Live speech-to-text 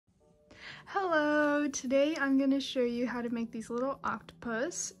Hello! Today I'm going to show you how to make these little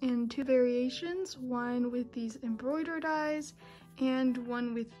octopus in two variations, one with these embroidered eyes and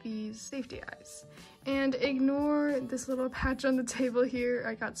one with these safety eyes. And ignore this little patch on the table here.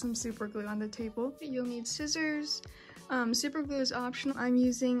 I got some super glue on the table. You'll need scissors. Super glue is optional. I'm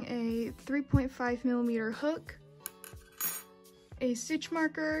using a 3.5mm hook, a stitch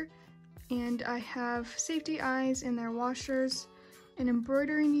marker, and I have safety eyes and their washers, an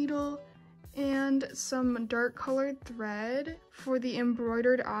embroidery needle, and some dark colored thread for the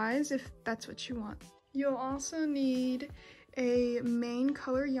embroidered eyes if that's what you want. You'll also need a main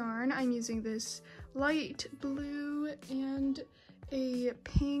color yarn. I'm using this light blue and a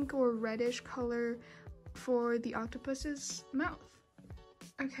pink or reddish color for the octopus's mouth.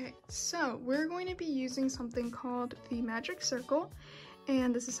 Okay, so we're going to be using something called the magic circle,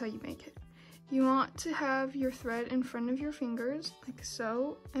 and this is how you make it. You want to have your thread in front of your fingers, like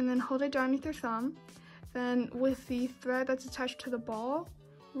so, and then hold it down with your thumb. Then with the thread that's attached to the ball,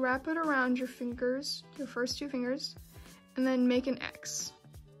 wrap it around your fingers, your first two fingers, and then make an X,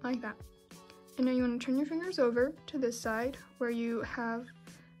 like that. And now you want to turn your fingers over to this side where you have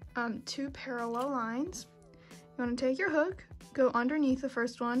two parallel lines. You want to take your hook, go underneath the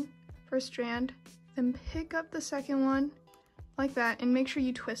first strand, then pick up the second one, like that, and make sure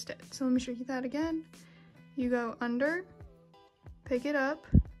you twist it. So let me show you that again. You go under, pick it up,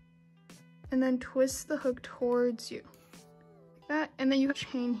 and then twist the hook towards you, like that, and then you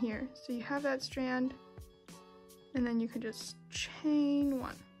chain here. So you have that strand, and then you can just chain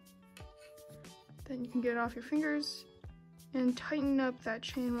one. Then you can get it off your fingers and tighten up that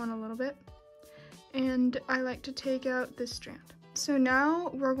chain one a little bit. And I like to take out this strand. So now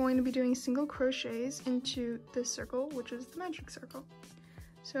we're going to be doing single crochets into this circle, which is the magic circle.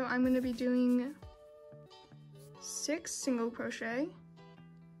 So I'm going to be doing 6 single crochet.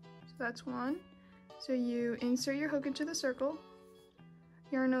 So that's 1. So you insert your hook into the circle,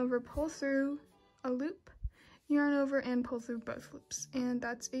 yarn over, pull through a loop, yarn over and pull through both loops, and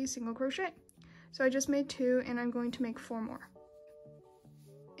that's a single crochet. So I just made 2 and I'm going to make 4 more.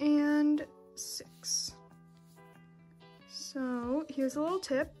 And 6. So here's a little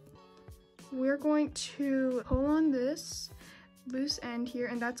tip. We're going to pull on this loose end here,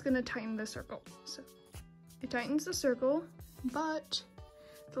 and that's going to tighten the circle. So it tightens the circle, but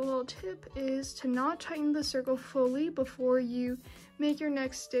the little tip is to not tighten the circle fully before you make your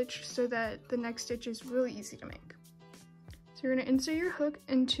next stitch, so that the next stitch is really easy to make. So you're going to insert your hook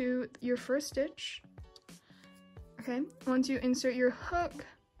into your first stitch. Okay, once you insert your hook,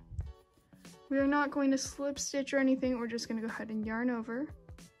 we are not going to slip stitch or anything. We're just going to go ahead and yarn over,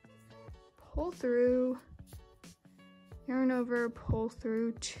 pull through, yarn over, pull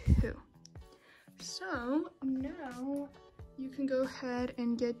through 2. So now you can go ahead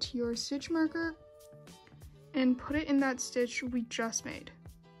and get your stitch marker and put it in that stitch we just made.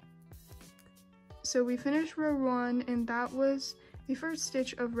 So we finished row 1, and that was the first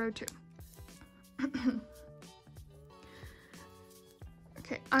stitch of row 2.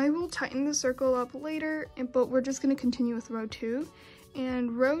 Okay, I will tighten the circle up later, but we're just going to continue with row 2.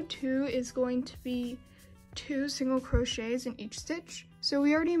 And row 2 is going to be 2 single crochets in each stitch. So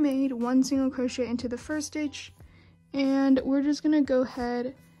we already made 1 single crochet into the first stitch, and we're just going to go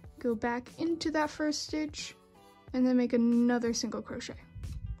ahead, go back into that first stitch, and then make another single crochet.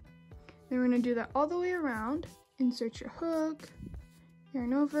 Then we're going to do that all the way around. Insert your hook,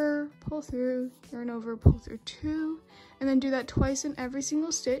 yarn over, pull through, yarn over, pull through 2, and then do that twice in every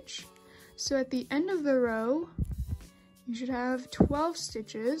single stitch. So at the end of the row, you should have 12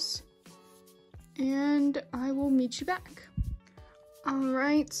 stitches, and I will meet you back.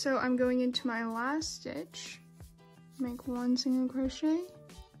 Alright, so I'm going into my last stitch. Make 1 single crochet,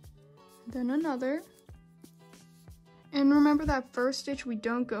 then another. And remember that first stitch, we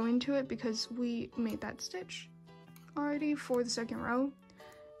don't go into it because we made that stitch already for the second row.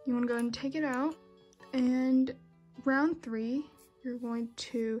 You want to go ahead and take it out, and round 3, you're going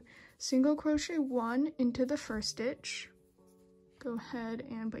to single crochet 1 into the first stitch. Go ahead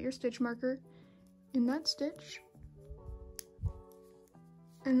and put your stitch marker in that stitch,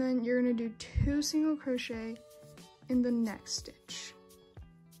 and then you're going to do 2 single crochet in the next stitch.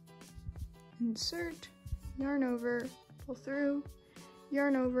 Insert, yarn over, pull through,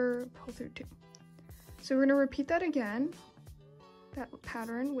 yarn over, pull through 2. So we're going to repeat that again, that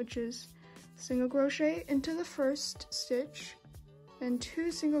pattern, which is single crochet into the first stitch, then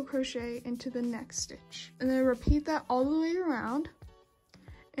 2 single crochet into the next stitch, and then repeat that all the way around,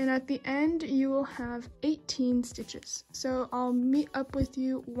 and at the end you will have 18 stitches. So I'll meet up with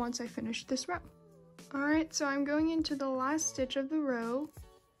you once I finish this row. Alright, so I'm going into the last stitch of the row,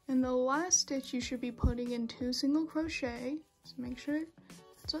 and the the last stitch you should be putting in 2 single crochet, so make sure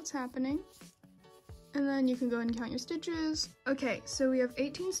that's what's happening. And then you can go and count your stitches. Okay, so we have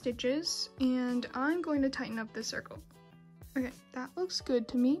 18 stitches, and I'm going to tighten up this circle. Okay, that looks good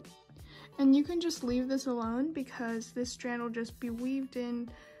to me. And you can just leave this alone because this strand will just be weaved in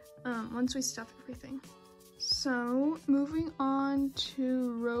once we stuff everything. So moving on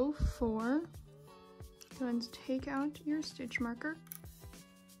to row 4, go ahead and take out your stitch marker.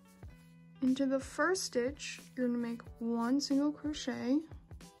 Into the first stitch, you're going to make 1 single crochet.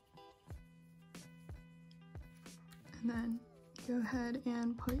 And then go ahead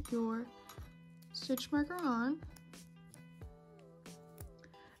and put your stitch marker on.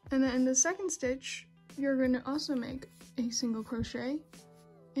 And then in the second stitch, you're going to also make a single crochet,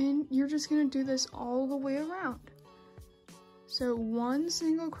 and you're just going to do this all the way around. So 1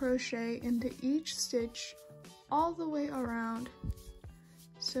 single crochet into each stitch all the way around.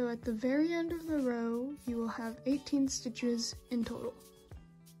 So at the very end of the row, you will have 18 stitches in total.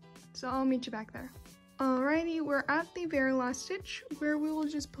 So I'll meet you back there. Alrighty, we're at the very last stitch where we will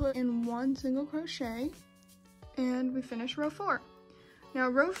just put in 1 single crochet, and we finish row 4. Now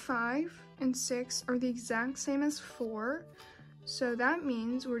row 5 and 6 are the exact same as 4, so that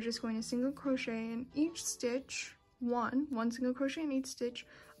means we're just going to single crochet in each stitch, one single crochet in each stitch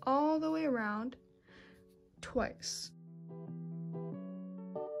all the way around twice.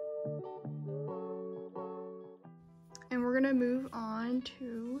 And we're gonna move on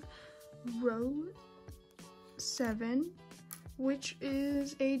to row 7, which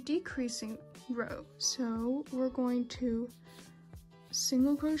is a decreasing row. So we're going to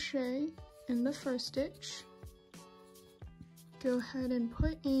single crochet in the first stitch, go ahead and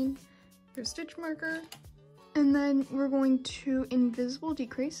put in your stitch marker, and then we're going to invisible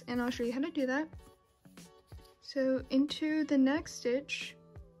decrease, and I'll show you how to do that. So into the next stitch,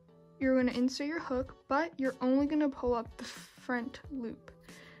 you're going to insert your hook, but you're only going to pull up the front loop.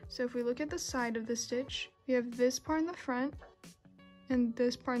 So if we look at the side of the stitch, we have this part in the front and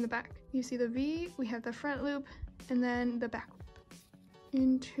this part in the back. You see the V, we have the front loop, and then the back loop.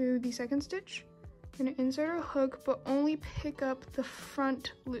 Into the second stitch, we're going to insert our hook, but only pick up the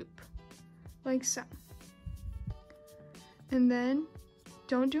front loop, like so. And then,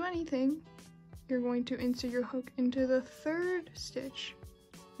 don't do anything. You're going to insert your hook into the third stitch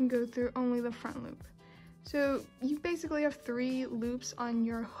and go through only the front loop. So you basically have 3 loops on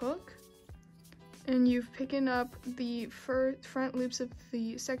your hook, and you've picked up the front loops of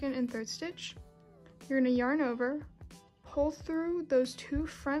the second and third stitch. You're going to yarn over, pull through those 2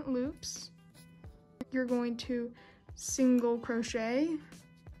 front loops. You're going to single crochet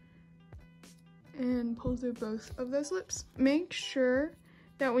and pull through both of those loops. Make sure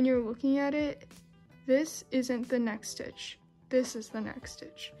that when you're looking at it, this isn't the next stitch. This is the next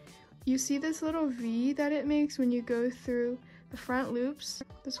stitch. You see this little V that it makes when you go through the front loops?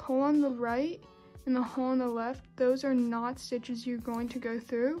 This hole on the right and the hole on the left, those are not stitches you're going to go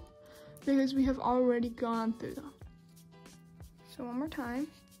through because we have already gone through them. So one more time,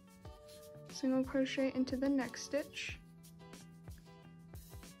 single crochet into the next stitch,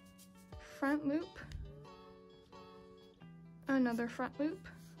 front loop, another front loop,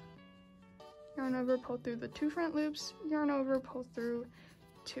 yarn over, pull through the 2 front loops, yarn over, pull through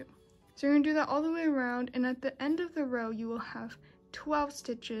 2. So you're going to do that all the way around, and at the end of the row you will have 12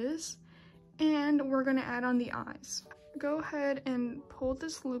 stitches, and we're going to add on the eyes. Go ahead and pull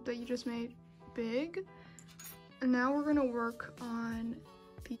this loop that you just made big, and now we're going to work on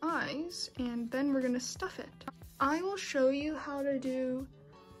the eyes, and then we're going to stuff it. I will show you how to do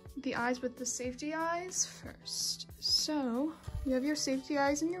the eyes with the safety eyes first. So you have your safety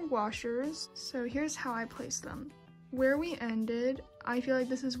eyes and your washers. So here's how I place them. Where we ended, I feel like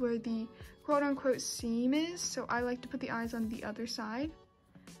this is where the quote-unquote seam is, so I like to put the eyes on the other side.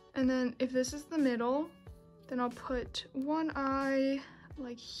 And then if this is the middle, then I'll put one eye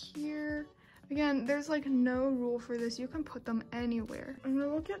like here. Again, there's like no rule for this. You can put them anywhere. I'm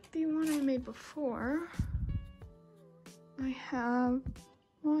gonna look at the one I made before. I have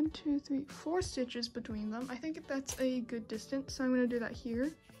 1, 2, 3, 4 stitches between them. I think that's a good distance, so I'm gonna do that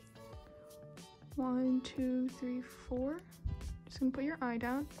here. 1, 2, 3, 4. Just gonna put your eye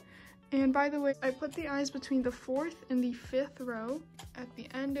down. And by the way, I put the eyes between the 4th and the 5th row. At the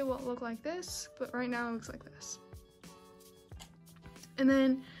end it won't look like this, but right now it looks like this. And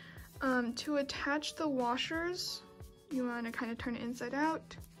then to attach the washers, you want to kind of turn it inside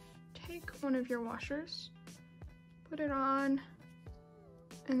out. Take one of your washers, put it on,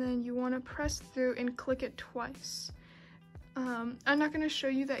 and then you want to press through and click it twice. I'm not going to show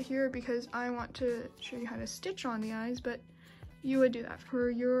you that here because I want to show you how to stitch on the eyes, but you would do that for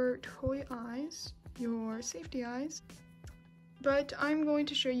your toy eyes, your safety eyes. But I'm going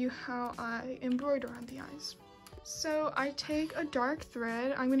to show you how I embroider on the eyes. So I take a dark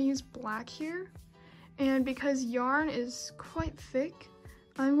thread. I'm going to use black here. And because yarn is quite thick,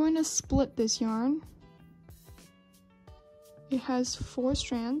 I'm going to split this yarn. It has 4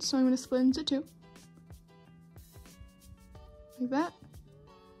 strands, so I'm going to split into 2. Like that.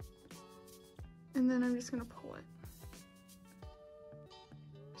 And then I'm just going to pull it.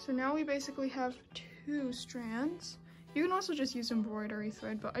 So now we basically have 2 strands. You can also just use embroidery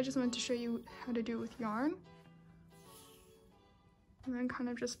thread, but I just wanted to show you how to do it with yarn. And then kind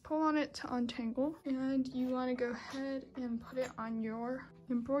of just pull on it to untangle. And you want to go ahead and put it on your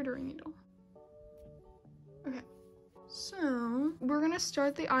embroidery needle. Okay, so we're going to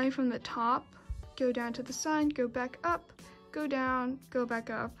start the eye from the top, go down to the side, go back up, go down, go back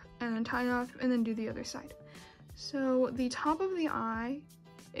up, and then tie it off, and then do the other side. So the top of the eye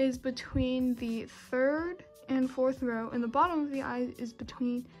is between the 3rd and 4th row, and the bottom of the eye is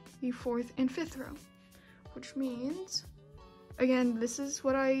between the 4th and 5th row, which means, again, this is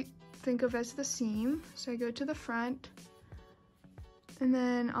what I think of as the seam. So I go to the front, and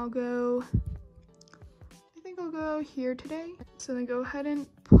then I think I'll go here today. So then go ahead and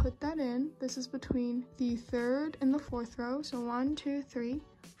put that in. This is between the 3rd and the 4th row, so 1, 2, 3,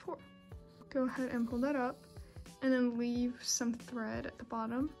 4. Go ahead and pull that up, and then leave some thread at the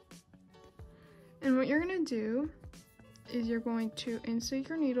bottom. And what you're gonna do is you're going to insert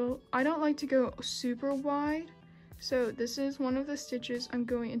your needle. I don't like to go super wide, so this is one of the stitches. I'm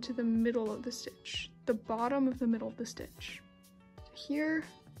going into the middle of the stitch, the bottom of the middle of the stitch. Here,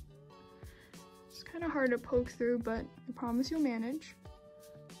 it's kind of hard to poke through, but I promise you'll manage.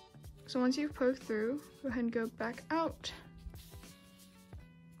 So once you've poked through, go ahead and go back out.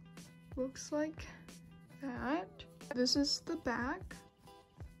 Looks like that. This is the back,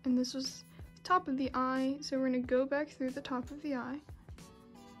 and this was the top of the eye, so we're gonna go back through the top of the eye.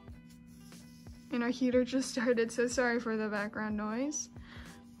 And our heater just started, so sorry for the background noise.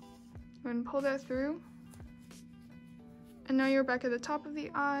 Go ahead and pull that through. And now you're back at the top of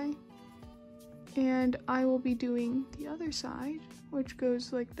the eye, and I will be doing the other side, which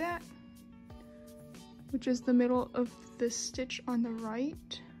goes like that, which is the middle of the stitch on the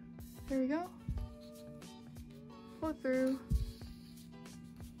right. There we go. Pull through,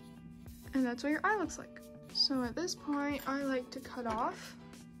 and that's what your eye looks like. So at this point, I like to cut off,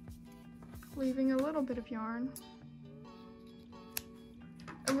 leaving a little bit of yarn.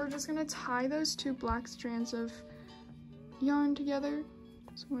 And we're just gonna tie those 2 black strands of yarn together.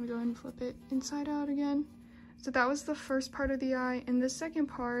 So I'm gonna go ahead and flip it inside out again. So that was the first part of the eye, and the second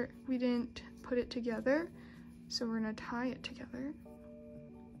part, we didn't put it together, so we're gonna tie it together.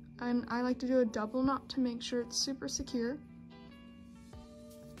 And I like to do a double knot to make sure it's super secure.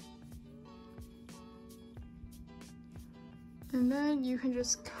 And then you can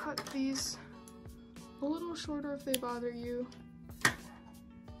just cut these a little shorter if they bother you.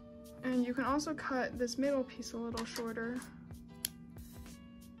 And you can also cut this middle piece a little shorter.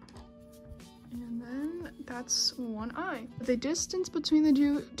 And then that's one eye. The distance between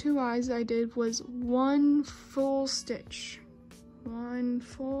the two eyes I did was 1 full stitch. 1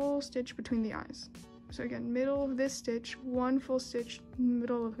 full stitch between the eyes. So again, middle of this stitch, 1 full stitch,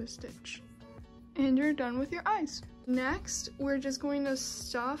 middle of this stitch. And you're done with your eyes. Next, we're just going to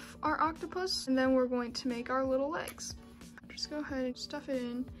stuff our octopus, and then we're going to make our little legs. Just go ahead and stuff it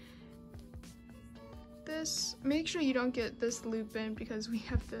in. This, make sure you don't get this loop in because we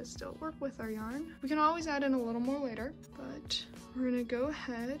have to still work with our yarn. We can always add in a little more later, but we're gonna go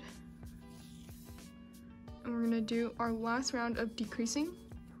ahead and we're gonna do our last round of decreasing,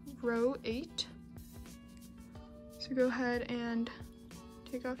 row 8. So go ahead and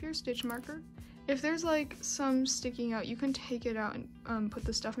take off your stitch marker. If there's like some sticking out, you can take it out and put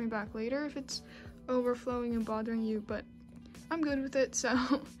the stuffing back later if it's overflowing and bothering you, but I'm good with it,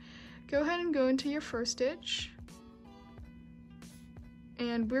 so go ahead and go into your first stitch.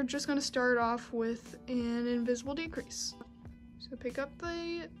 And we're just gonna start off with an invisible decrease. So pick up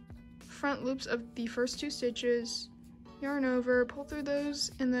the front loops of the first 2 stitches, yarn over, pull through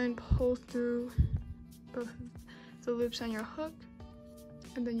those, and then pull through both of the loops on your hook,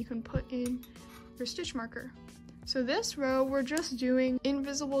 and then you can put in your stitch marker. So this row, we're just doing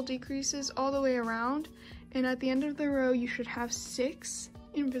invisible decreases all the way around, and at the end of the row, you should have 6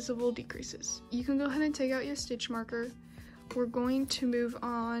 invisible decreases. You can go ahead and take out your stitch marker. We're going to move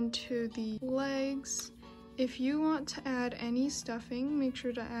on to the legs. If you want to add any stuffing, make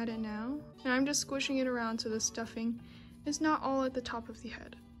sure to add it now. And I'm just squishing it around so the stuffing is not all at the top of the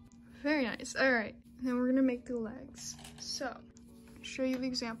head. Very nice. All right, and then we're gonna make the legs. So show you the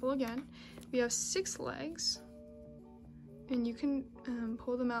example again. We have 6 legs, and you can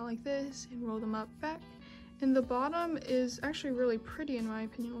pull them out like this and roll them up back. And the bottom is actually really pretty in my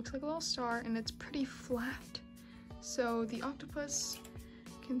opinion. It looks like a little star and it's pretty flat. So the octopus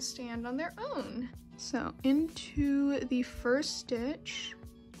can stand on their own. So into the first stitch,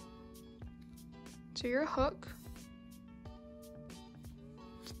 to your hook,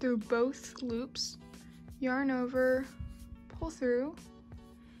 through both loops, yarn over, pull through,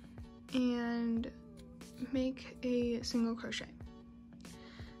 and make a single crochet.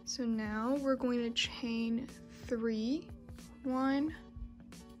 So now we're going to chain 3, 1,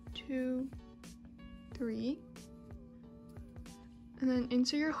 2, 3, and then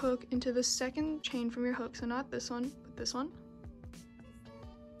insert your hook into the second chain from your hook, so not this one, but this one,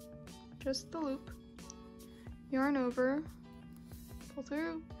 just the loop, yarn over, pull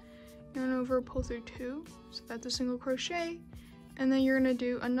through, yarn over, pull through 2, so that's a single crochet, and then you're going to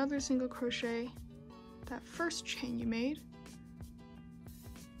do another single crochet that first chain you made,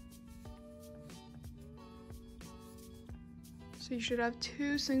 so you should have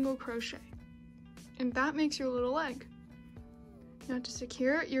 2 single crochet, and that makes your little leg. Now to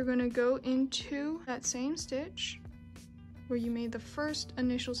secure it, you're going to go into that same stitch where you made the first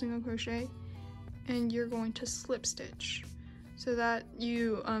initial single crochet, and you're going to slip stitch, so that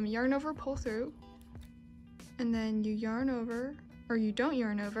you yarn over, pull through, and then you yarn over, or you don't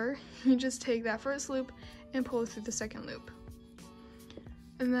yarn over, you just take that first loop and pull through the second loop.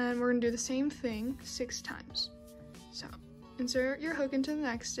 And then we're going to do the same thing 6 times. So insert your hook into the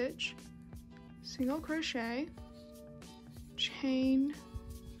next stitch, single crochet, chain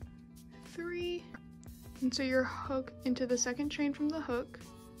 3, insert your hook into the second chain from the hook,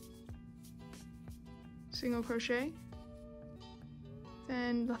 single crochet,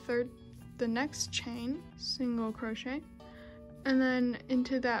 then the next chain, single crochet, and then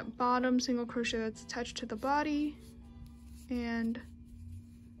into that bottom single crochet that's attached to the body, and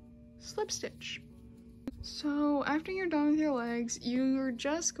slip stitch. So after you're done with your legs, you're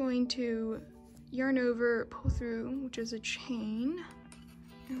just going to yarn over, pull through, which is a chain,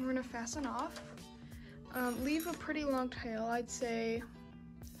 and we're gonna fasten off. Leave a pretty long tail, I'd say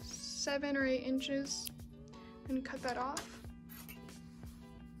 7 or 8 inches, and cut that off.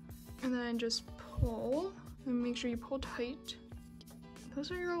 And then just pull, and make sure you pull tight.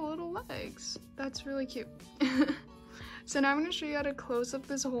 Those are your little legs. That's really cute. So now I'm gonna show you how to close up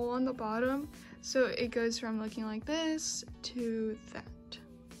this hole on the bottom, so it goes from looking like this to that.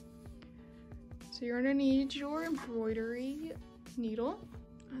 So you're gonna need your embroidery needle,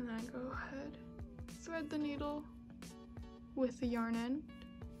 and then go ahead, thread the needle with the yarn end.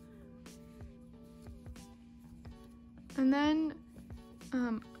 And then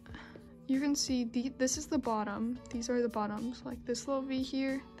you can see this is the bottom. These are the bottoms, like this little V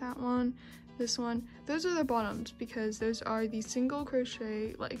here, that one, this one. Those are the bottoms because those are the single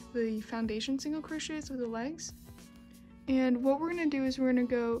crochet, like the foundation single crochets with the legs. And what we're gonna do is we're gonna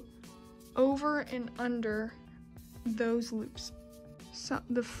go over and under those loops. So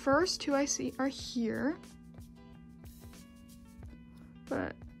the first 2 I see are here,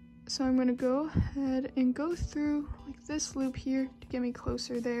 so I'm gonna go ahead and go through like this loop here to get me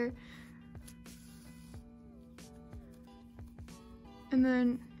closer there. And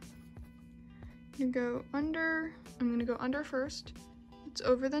then you go under, I'm gonna go under first. It's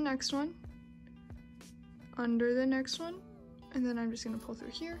over the next one, under the next one, and then I'm just gonna pull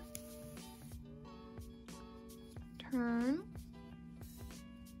through here. Turn,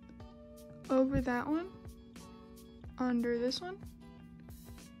 over that one, under this one,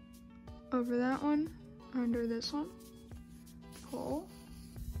 over that one, under this one, pull,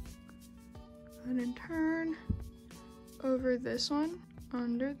 and then turn, over this one,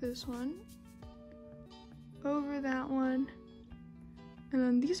 under this one, over that one, and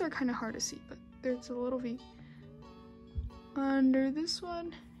then these are kind of hard to see, but there's a little V, under this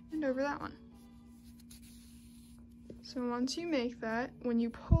one, and over that one. So once you make that, when you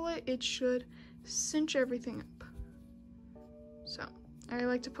pull it, it should cinch everything up. So I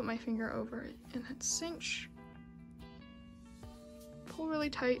like to put my finger over it and then cinch, pull really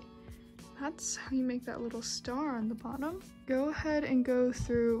tight. That's how you make that little star on the bottom. Go ahead and go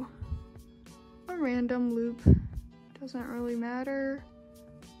through a random loop. Doesn't really matter.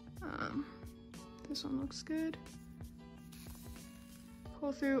 This one looks good.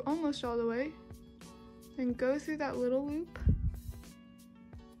 Pull through almost all the way. Then go through that little loop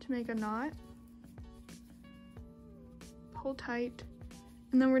to make a knot. Pull tight.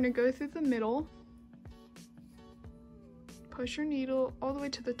 And then we're gonna go through the middle. Push your needle all the way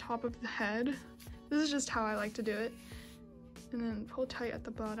to the top of the head. This is just how I like to do it. and then pull tight at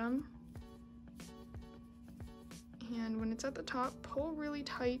the bottom. And when it's at the top, pull really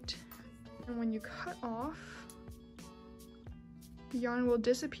tight. And when you cut off, the yarn will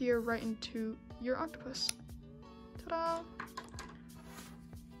disappear right into your octopus. Ta-da!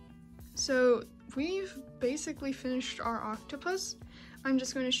 So we've basically finished our octopus. I'm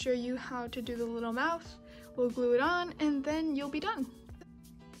just going to show you how to do the little mouth. We'll glue it on and then you'll be done.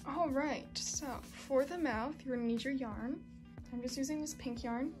 Alright, so for the mouth, you're going to need your yarn. I'm just using this pink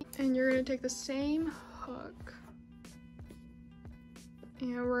yarn. And you're going to take the same hook.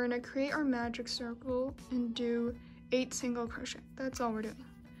 And we're going to create our magic circle and do 8 single crochet. That's all we're doing.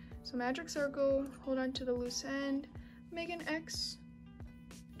 So magic circle, hold on to the loose end, make an X,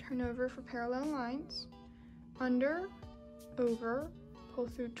 turn over for parallel lines, under, over, pull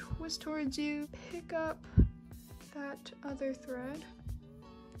through, twist towards you, pick up that other thread,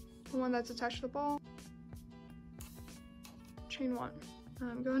 the one that's attached to the ball, chain 1. Go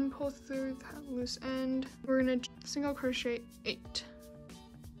ahead and pull through that loose end. We're gonna single crochet 8.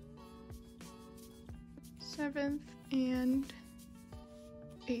 7th and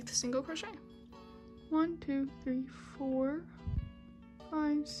 8th single crochet. 1, 2, 3, 4,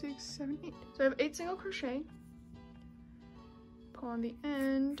 5, 6, 7, 8. So I have 8 single crochet. Pull on the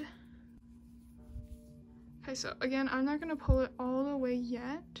end. Okay, so again, I'm not gonna pull it all the way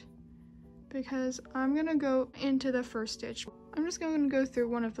yet because I'm gonna go into the first stitch. I'm just gonna go through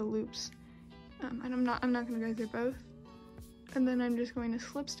one of the loops, and I'm not gonna go through both. And then I'm just going to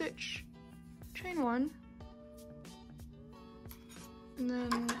slip stitch, chain 1, and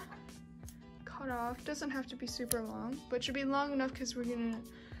then cut off. Doesn't have to be super long, but should be long enough because we're gonna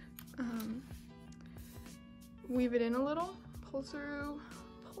weave it in a little. Pull through,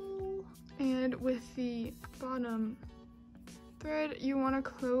 pull, and with the bottom thread, you want to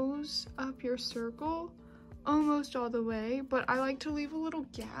close up your circle almost all the way, but I like to leave a little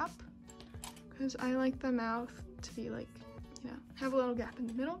gap because I like the mouth to be like, you know, have a little gap in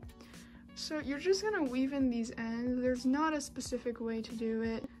the middle. So you're just gonna weave in these ends. There's not a specific way to do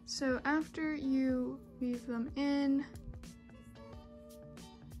it. So after you weave them in,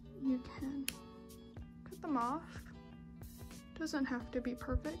 you can cut them off. Doesn't have to be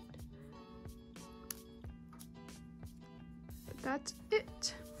perfect, but that's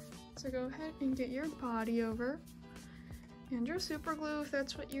it. So go ahead and get your body over and your super glue if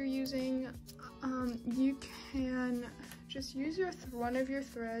that's what you're using. You can just use one of your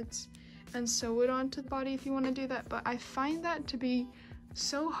threads and sew it onto the body if you want to do that, but I find that to be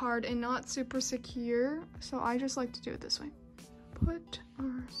so hard and not super secure, so I just like to do it this way. Put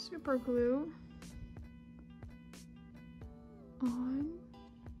our super glue on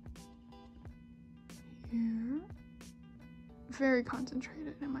here. Very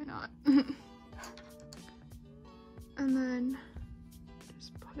concentrated, am I not? And then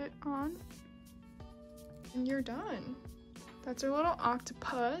just put it on and you're done. That's our little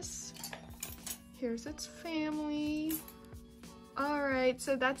octopus. Here's its family. Alright,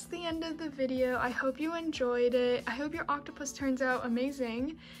 so that's the end of the video. I hope you enjoyed it. I hope your octopus turns out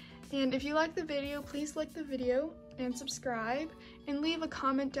amazing. And if you like the video, please like the video and subscribe and leave a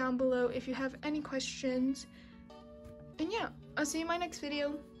comment down below if you have any questions. And yeah, I'll see you in my next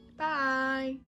video. Bye!